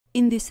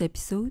In this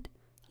episode,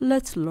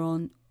 let's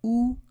learn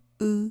u,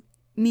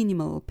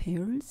 minimal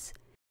pairs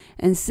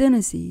and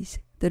sentences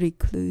that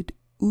include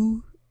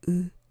u,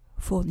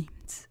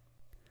 phonemes.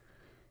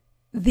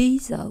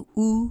 These are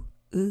u,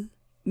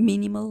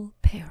 minimal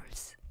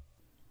pairs.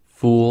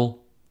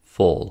 Fool,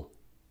 full.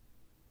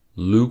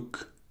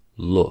 Luke,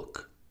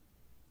 look.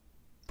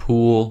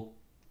 Pool,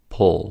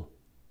 pull.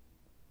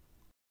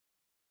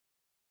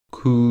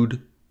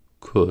 Could,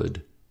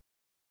 could.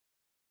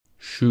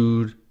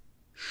 Should,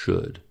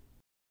 should.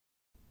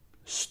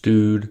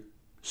 Stewed,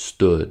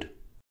 stood.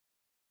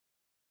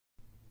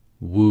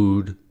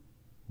 Wooed,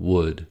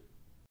 would.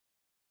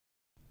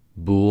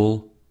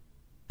 Bull,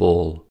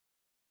 bull.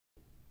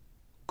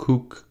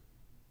 Cook,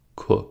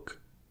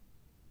 cook.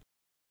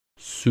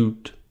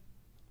 Suit,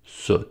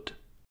 soot.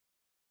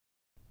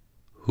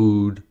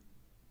 Hood,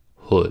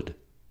 hood.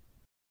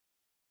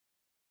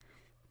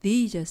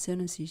 These are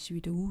sentences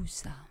with the u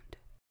sound.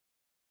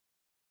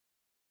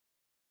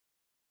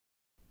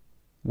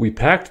 We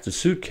packed the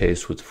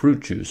suitcase with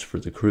fruit juice for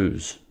the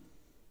cruise.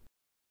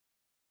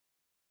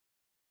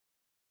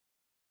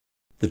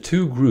 The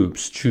two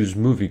groups choose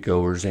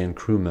moviegoers and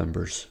crew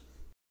members.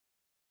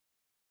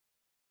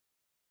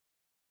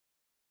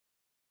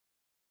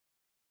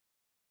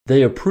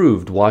 They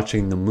approved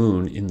watching the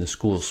moon in the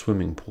school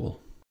swimming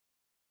pool.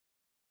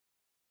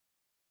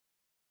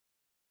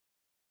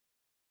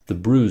 The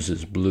bruise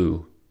is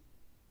blue.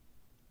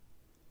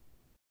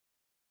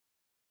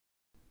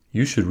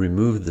 You should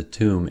remove the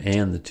tomb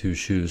and the two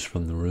shoes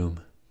from the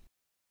room.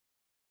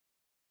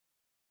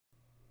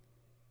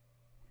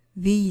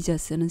 These are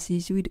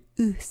sentences with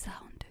u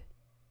sound.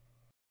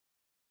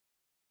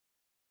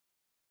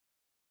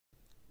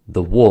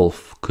 The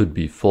wolf could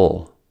be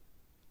full.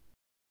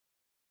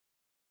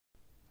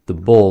 The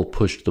bull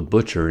pushed the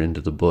butcher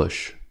into the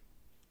bush.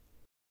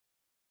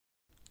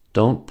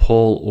 Don't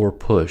pull or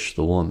push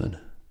the woman.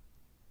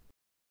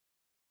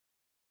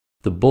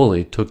 The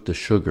bully took the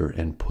sugar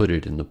and put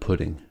it in the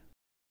pudding.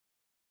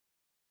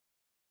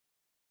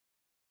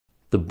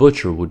 The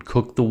butcher would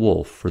cook the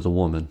wolf for the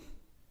woman.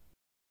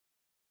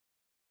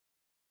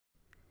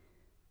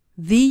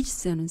 These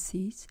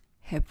sentences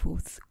have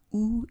both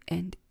u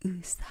and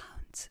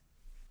sounds.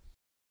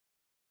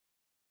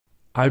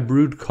 I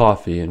brewed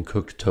coffee and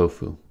cooked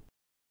tofu.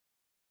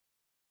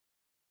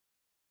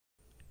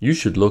 You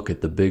should look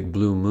at the big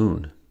blue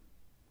moon.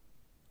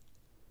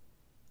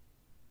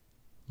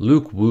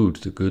 Luke wooed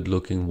the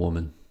good-looking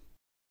woman.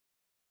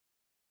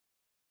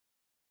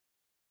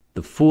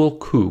 The fool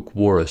kook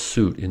wore a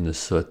suit in the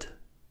soot.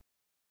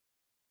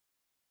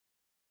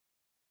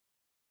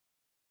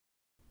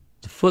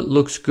 The foot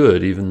looks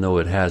good even though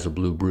it has a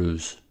blue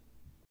bruise.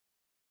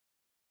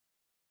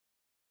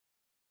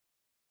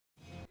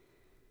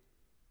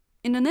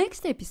 In the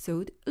next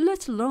episode,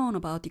 let's learn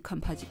about the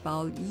composite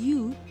vowel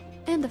u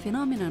and the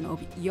phenomenon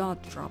of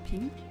yacht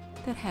dropping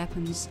that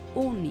happens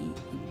only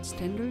in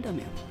standard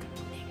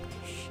American.